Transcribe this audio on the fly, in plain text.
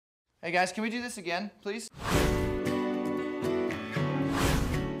Hey guys, can we do this again, please?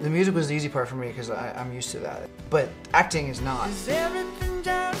 The music was the easy part for me because I'm used to that. But acting is not. Is everything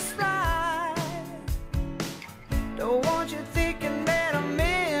just right? Don't want you thinking that I'm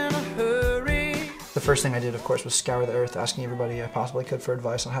in a hurry. The first thing I did, of course, was scour the earth, asking everybody I possibly could for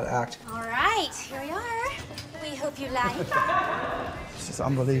advice on how to act. All right, here we are. We hope you like. This is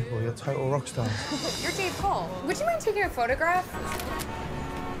unbelievable. You're a total rock star. You're Dave Cole. Would you mind taking a photograph?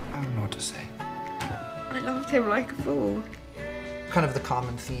 I don't know what to say. I loved him like a fool. Kind of the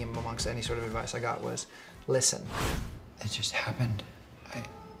common theme amongst any sort of advice I got was, listen. It just happened.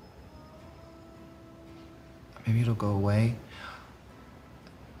 Maybe it'll go away.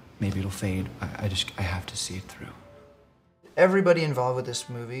 Maybe it'll fade. I have to see it through. Everybody involved with this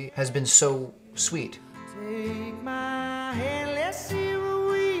movie has been so sweet. Take my hand, let's see where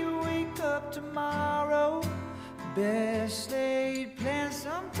we wake up tomorrow. Best laid plans,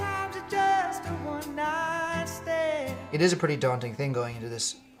 sometimes it's just a one-night stand. It is a pretty daunting thing going into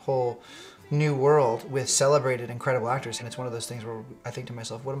this whole new world with celebrated incredible actors, and it's one of those things where I think to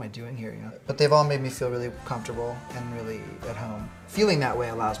myself, what am I doing here, you know? But they've all made me feel really comfortable and really at home. Feeling that way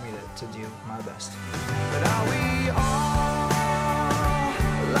allows me to do my best.